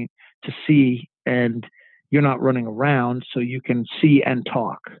vantage point to see, and you're not running around, so you can see and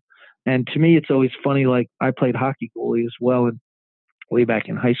talk. And to me, it's always funny. Like, I played hockey goalie as well, and way back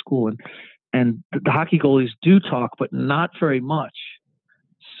in high school, and the hockey goalies do talk, but not very much.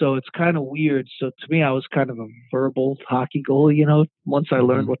 So it's kind of weird. So to me, I was kind of a verbal hockey goalie. Once I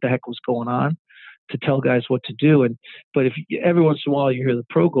learned what the heck was going on, to tell guys what to do. But if every once in a while you hear the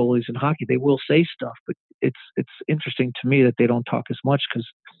pro goalies in hockey, they will say stuff, but it's interesting to me that they don't talk as much because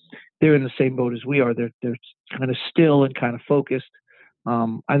they're in the same boat as we are. They're kind of still and kind of focused.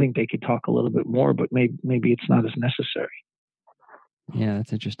 I think they could talk a little bit more, but maybe it's not as necessary. Yeah,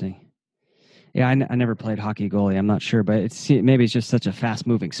 that's interesting. Yeah, I never played hockey goalie. I'm not sure, but maybe it's just such a fast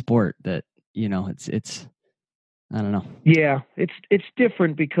moving sport that it's I don't know. Yeah, it's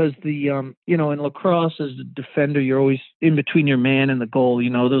different because in lacrosse as a defender, you're always in between your man and the goal,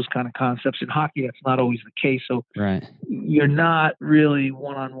 those kind of concepts. In hockey, that's not always the case. So right. You're not really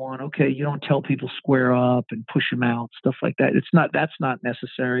one-on-one. Okay, you don't tell people square up and push them out, stuff like that. That's not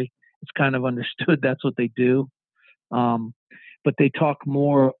necessary. It's kind of understood. That's what they do. But they talk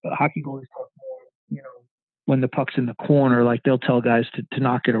more, hockey goalies talk more, when the puck's in the corner, like they'll tell guys to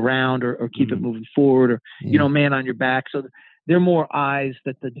knock it around or keep it moving forward or, man on your back. So they're more eyes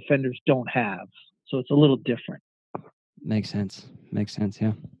that the defenders don't have. So it's a little different. Makes sense.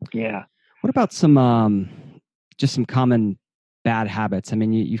 Yeah. Yeah. What about some, just some common bad habits? I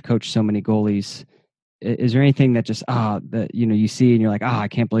mean, you've coached so many goalies. is there anything that just that you see and you're like, I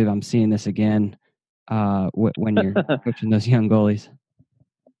can't believe I'm seeing this again when you're coaching those young goalies?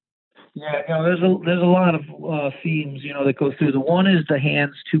 Yeah, there's a lot of themes, that go through. The one is the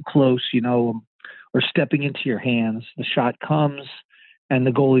hands too close, or stepping into your hands. The shot comes, and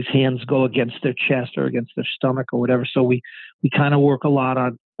the goalie's hands go against their chest or against their stomach or whatever. So we kind of work a lot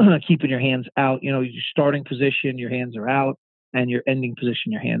on keeping your hands out. Your starting position, your hands are out, and your ending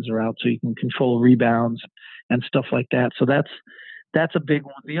position, your hands are out, so you can control rebounds and stuff like that. So that's a big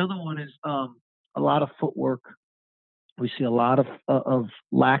one. The other one is a lot of footwork. We see a lot of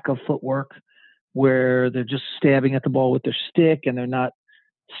lack of footwork where they're just stabbing at the ball with their stick and they're not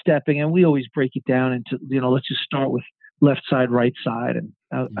stepping. And we always break it down into, let's just start with left side, right side. And,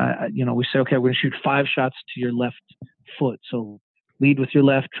 we say, okay, we're going to shoot 5 shots to your left foot. So lead with your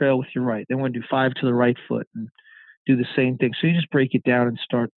left, trail with your right. Then we're going to do 5 to the right foot and do the same thing. So you just break it down and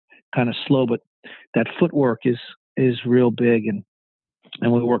start kind of slow, but that footwork is real big. And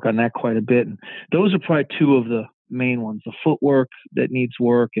we work on that quite a bit. And those are probably 2 of the main ones: the footwork that needs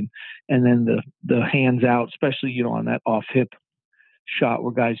work, and then the hands out, especially on that off hip shot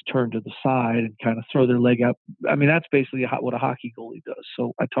where guys turn to the side and kind of throw their leg out. I mean, that's basically what a hockey goalie does.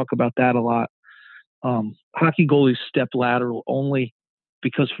 So I talk about that a lot. Hockey goalies step lateral only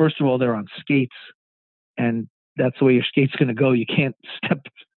because, first of all, they're on skates, and that's the way your skate's going to go. You can't step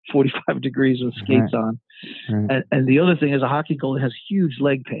 45 degrees with skates on. Right. And the other thing is, a hockey goalie has huge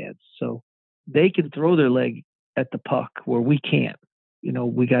leg pads, so they can throw their leg at the puck where we can't.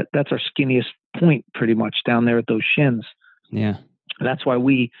 That's our skinniest point pretty much down there at those shins. Yeah. That's why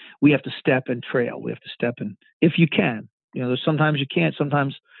we have to step and trail. We have to step and, if you can, there's sometimes you can't.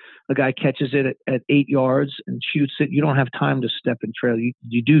 Sometimes a guy catches it at 8 yards and shoots it. You don't have time to step and trail.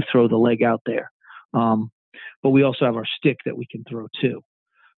 You do throw the leg out there. But we also have our stick that we can throw too.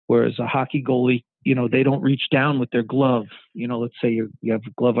 Whereas a hockey goalie, they don't reach down with their glove. Let's say you have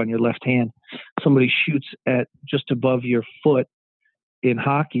a glove on your left hand. Somebody shoots at just above your foot. In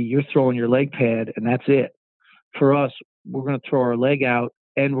hockey, you're throwing your leg pad, and that's it. For us, we're going to throw our leg out,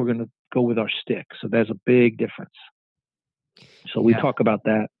 and we're going to go with our stick. So there's a big difference. So we talk about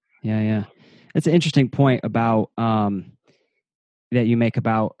that. Yeah. It's an interesting point about that you make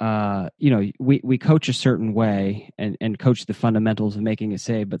about, we coach a certain way and coach the fundamentals of making a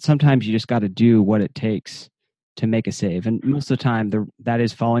save, but sometimes you just got to do what it takes to make a save. And most of the time that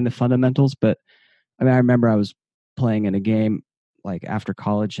is following the fundamentals. But I mean, I remember I was playing in a game like after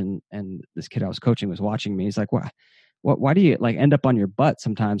college and this kid I was coaching was watching me. He's like, why do you like end up on your butt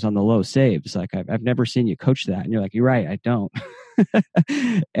sometimes on the low saves? Like I've never seen you coach that. And you're like, you're right. I don't.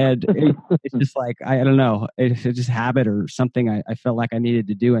 And it's just like, I don't know, it's just habit or something I felt like I needed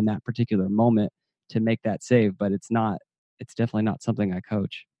to do in that particular moment to make that save, but it's definitely not something I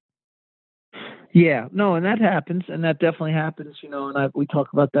coach. Yeah, no, and that happens, and that definitely happens, and we talk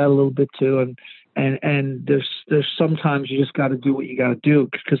about that a little bit too, and there's sometimes you just got to do what you got to do,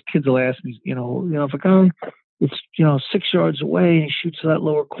 because kids will ask me, if a guy it's 6 yards away and shoots that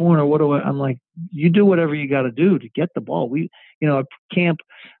lower corner, I'm like, you do whatever you got to do to get the ball. We, at camp,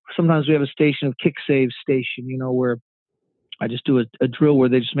 sometimes we have a station of kick saves station, where I just do a drill where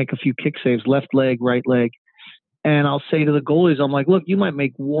they just make a few kick saves, left leg, right leg. And I'll say to the goalies, I'm like, look, you might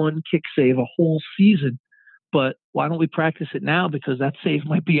make one kick save a whole season, but why don't we practice it now? Because that save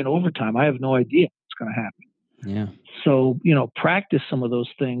might be in overtime. I have no idea what's going to happen. Yeah. So, practice some of those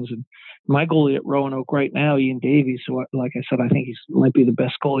things. And my goalie at Roanoke right now, Ian Davies, who, like I said, I think he might be the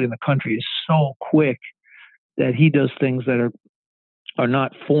best goalie in the country, is so quick that he does things that are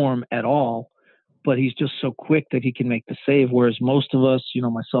not form at all, but he's just so quick that he can make the save. Whereas most of us,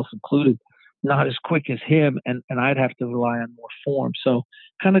 myself included, not as quick as him, and I'd have to rely on more form. So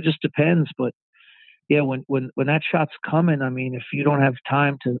kind of just depends. But yeah, when that shot's coming, I mean, if you don't have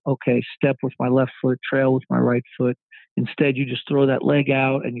time to, step with my left foot, trail with my right foot, instead you just throw that leg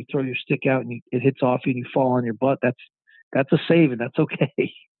out and you throw your stick out and it hits off you and you fall on your butt. That's a save, and that's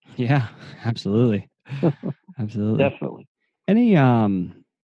okay. Yeah, absolutely. Absolutely. Definitely. Any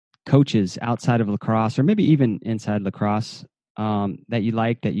coaches outside of lacrosse or maybe even inside lacrosse that you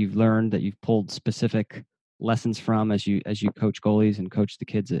like, that you've learned, that you've pulled specific lessons from as you coach goalies and coach the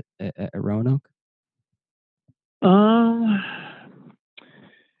kids at Roanoke? I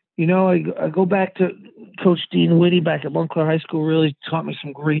go back to Coach Dean Whitty back at Montclair High School. Really taught me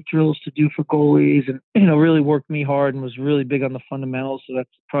some great drills to do for goalies, and really worked me hard and was really big on the fundamentals. So that's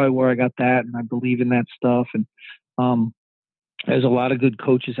probably where I got that, and I believe in that stuff. And there's a lot of good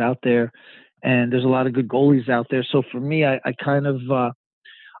coaches out there, and there's a lot of good goalies out there. So for me, I kind of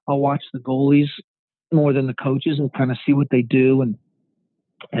I'll watch the goalies more than the coaches and kind of see what they do. And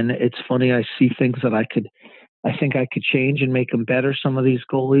And it's funny, I see things that I think I could change and make them better, some of these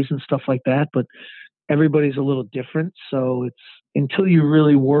goalies and stuff like that. But everybody's a little different. So it's, until you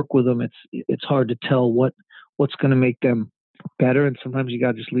really work with them, it's hard to tell what's going to make them better. And sometimes you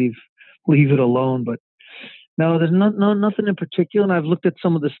got to just leave it alone. But no, there's nothing in particular. And I've looked at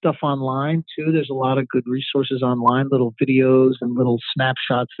some of the stuff online too. There's a lot of good resources online, little videos and little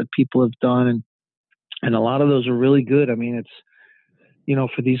snapshots that people have done. And a lot of those are really good. I mean, it's,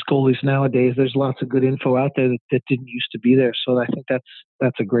 for these goalies nowadays, there's lots of good info out there that didn't used to be there. So I think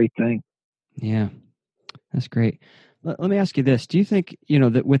that's a great thing. Yeah, that's great. Let me ask you this. Do you think,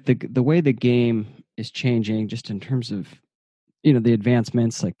 that with the way the game is changing, just in terms of, the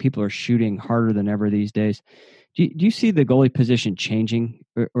advancements, like people are shooting harder than ever these days, do you see the goalie position changing,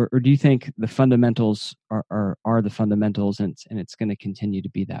 or do you think the fundamentals are the fundamentals and it's going to continue to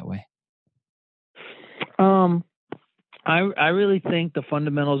be that way? I really think the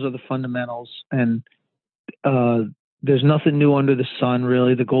fundamentals are the fundamentals, and there's nothing new under the sun,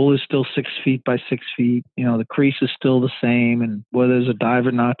 really. The goal is still 6 feet by 6 feet. The crease is still the same, and whether there's a dive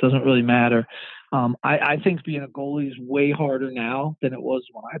or not doesn't really matter. I think being a goalie is way harder now than it was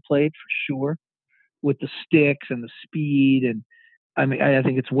when I played, for sure, with the sticks and the speed. And I mean, I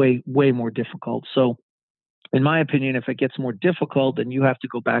think it's way, way more difficult. So in my opinion, if it gets more difficult, then you have to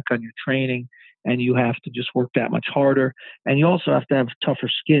go back on your training and you have to just work that much harder. And you also have to have tougher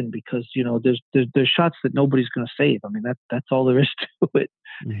skin because, there's shots that nobody's going to save. I mean, that's all there is to it.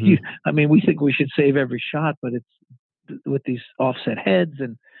 Mm-hmm. We think we should save every shot, but it's with these offset heads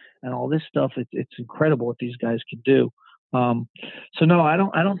and all this stuff, it's incredible what these guys can do. So no, I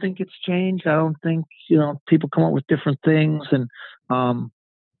don't think it's changed. I don't think, people come up with different things. And,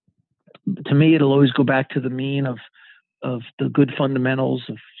 to me, it'll always go back to the mean of the good fundamentals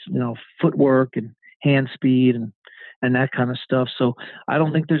of, footwork and hand speed and that kind of stuff. So I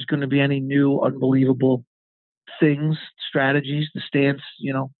don't think there's going to be any new unbelievable things, strategies. The stance,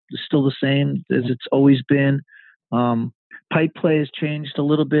 is still the same as it's always been. Pipe play has changed a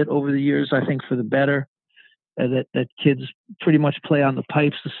little bit over the years, I think, for the better. That kids pretty much play on the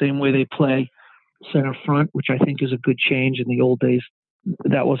pipes the same way they play center front, which I think is a good change. In the old days,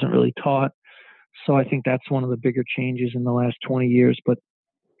 that wasn't really taught. So I think that's one of the bigger changes in the last 20 years. But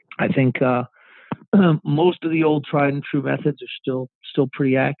I think most of the old tried and true methods are still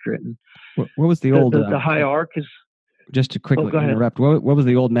pretty accurate. And what was the old the high arc is, just to quickly interrupt? What was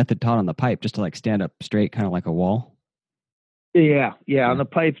the old method taught on the pipe? Just to like stand up straight, kind of like a wall? Yeah. On the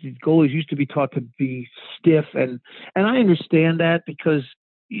pipe, the goalies used to be taught to be stiff, and I understand that, because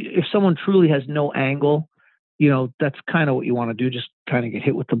if someone truly has no angle, that's kind of what you want to do, just kind of get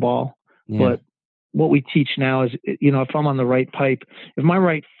hit with the ball. Yeah. But what we teach now is, if I'm on the right pipe, if my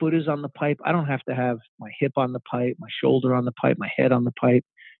right foot is on the pipe, I don't have to have my hip on the pipe, my shoulder on the pipe, my head on the pipe.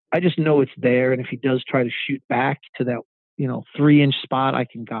 I just know it's there, and if he does try to shoot back to that 3-inch spot, I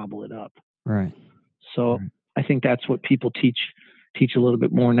can gobble it up. Right. So right. I think that's what people teach a little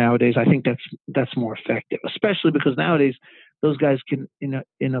bit more nowadays. I think that's more effective, especially because nowadays those guys can, in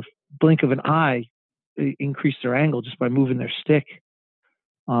a blink of an eye, increase their angle just by moving their stick.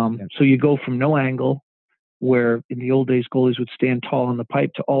 So you go from no angle, where in the old days goalies would stand tall on the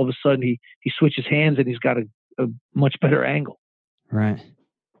pipe, to all of a sudden he switches hands and he's got a much better angle. Right.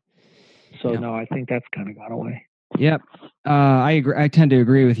 So no, I think that's kind of gone away. Yep. I agree. I tend to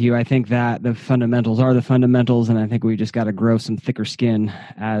agree with you. I think that the fundamentals are the fundamentals, and I think we just got to grow some thicker skin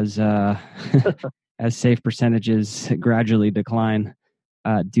as as save percentages gradually decline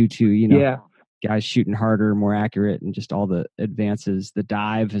due to guys shooting harder, more accurate, and just all the advances. The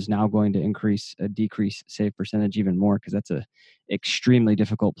dive is now going to decrease save percentage even more, because that's a extremely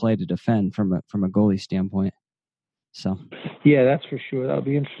difficult play to defend from a goalie standpoint. So yeah, that's for sure. That'll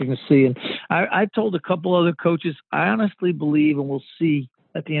be interesting to see. And I told a couple other coaches, I honestly believe, and we'll see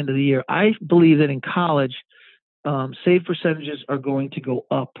at the end of the year, I believe that in college, save percentages are going to go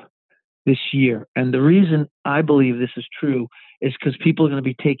up this year. And the reason I believe this is true is because people are going to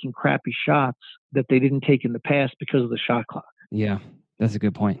be taking crappy shots that they didn't take in the past because of the shot clock. Yeah, that's a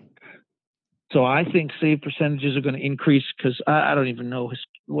good point. So I think save percentages are going to increase, because I don't even know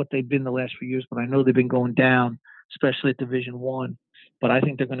what they've been the last few years, but I know they've been going down, especially at Division I. But I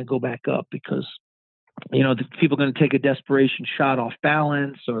think they're going to go back up because, the people are going to take a desperation shot off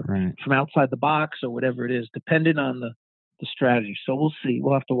balance or from outside the box or whatever it is, depending on the strategy. So we'll see.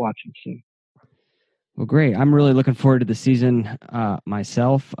 We'll have to watch and see. Well, great. I'm really looking forward to the season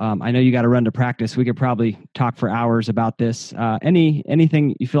myself. I know you got to run to practice. We could probably talk for hours about this.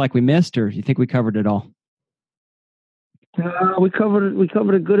 Anything you feel like we missed, or you think we covered it all? We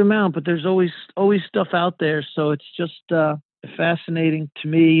covered a good amount, but there's always stuff out there. So it's just fascinating to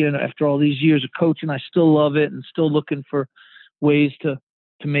me. And after all these years of coaching, I still love it and still looking for ways to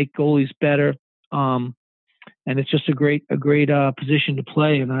make goalies better. And it's just a great position to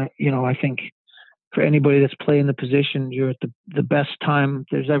play. And I think for anybody that's playing the position, you're at the best time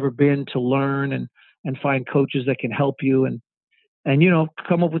there's ever been to learn and find coaches that can help you and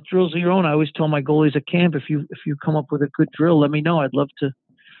come up with drills of your own. I always tell my goalies at camp, if you come up with a good drill, let me know. I'd love to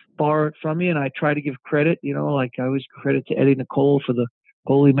borrow it from you. And I try to give credit, like I always credit to Eddie Nicole for the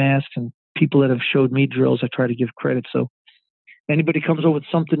goalie mask, and people that have showed me drills, I try to give credit. So anybody comes up with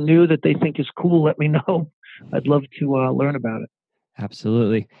something new that they think is cool, let me know. I'd love to learn about it.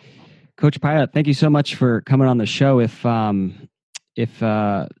 Absolutely. Coach Pilat, thank you so much for coming on the show. If people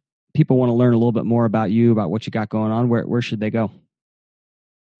want to learn a little bit more about you, about what you got going on, where should they go?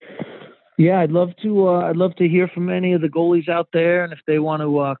 Yeah, I'd love to hear from any of the goalies out there, and if they want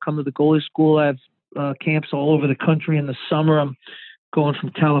to come to the goalie school, I have camps all over the country in the summer. I'm going from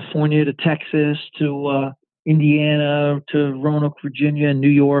California to Texas to Indiana to Roanoke, Virginia, and New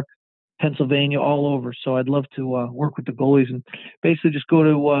York, Pennsylvania, all over. So I'd love to work with the goalies, and basically just go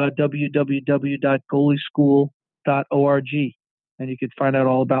to www.goalieschool.org, and you can find out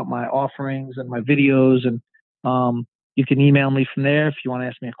all about my offerings and my videos, and you can email me from there if you want to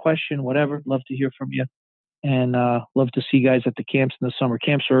ask me a question, whatever. Love to hear from you, and love to see you guys at the camps in the summer.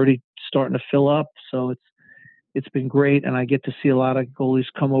 Camps are already starting to fill up, so it's been great, and I get to see a lot of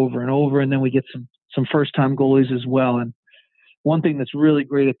goalies come over and over, and then we get some first-time goalies as well. And one thing that's really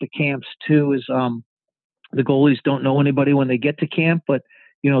great at the camps too is the goalies don't know anybody when they get to camp, but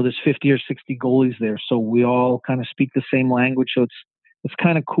there's 50 or 60 goalies there, so we all kind of speak the same language. So it's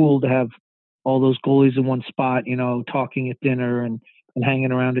kind of cool to have all those goalies in one spot, talking at dinner and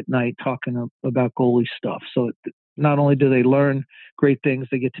hanging around at night, talking about goalie stuff. So not only do they learn great things,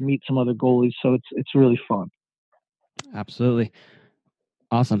 they get to meet some other goalies. So it's really fun. Absolutely.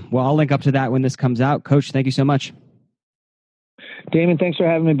 Awesome. Well, I'll link up to that when this comes out. Coach, thank you so much. Damon, thanks for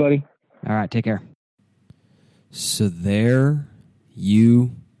having me, buddy. All right, take care. So there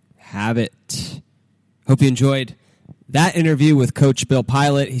you have it. Hope you enjoyed that interview with Coach Bill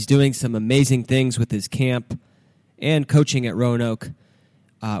Pilat. He's doing some amazing things with his camp and coaching at Roanoke,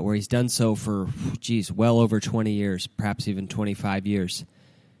 where he's done so for, well over 20 years, perhaps even 25 years.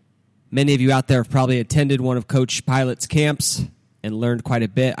 Many of you out there have probably attended one of Coach Pilat's camps and learned quite a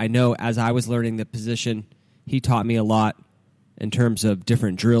bit. I know as I was learning the position, he taught me a lot in terms of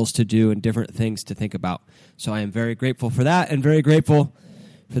different drills to do and different things to think about. So I am very grateful for that, and very grateful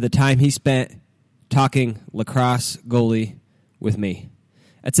for the time he spent talking lacrosse goalie with me.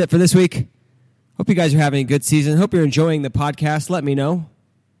 That's it for this week. Hope you guys are having a good season. Hope you're enjoying the podcast. Let me know.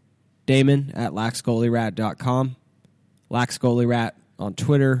 Damon at laxgoalierat.com. LaxGoalieRat on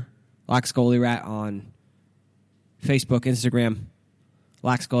Twitter. LaxGoalieRat on Facebook, Instagram.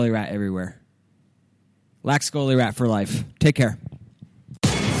 LaxGoalieRat everywhere. LaxGoalieRat for life. Take care.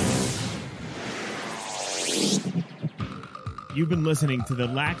 You've been listening to the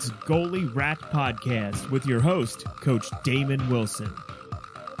Lax Goalie Rat Podcast with your host, Coach Damon Wilson.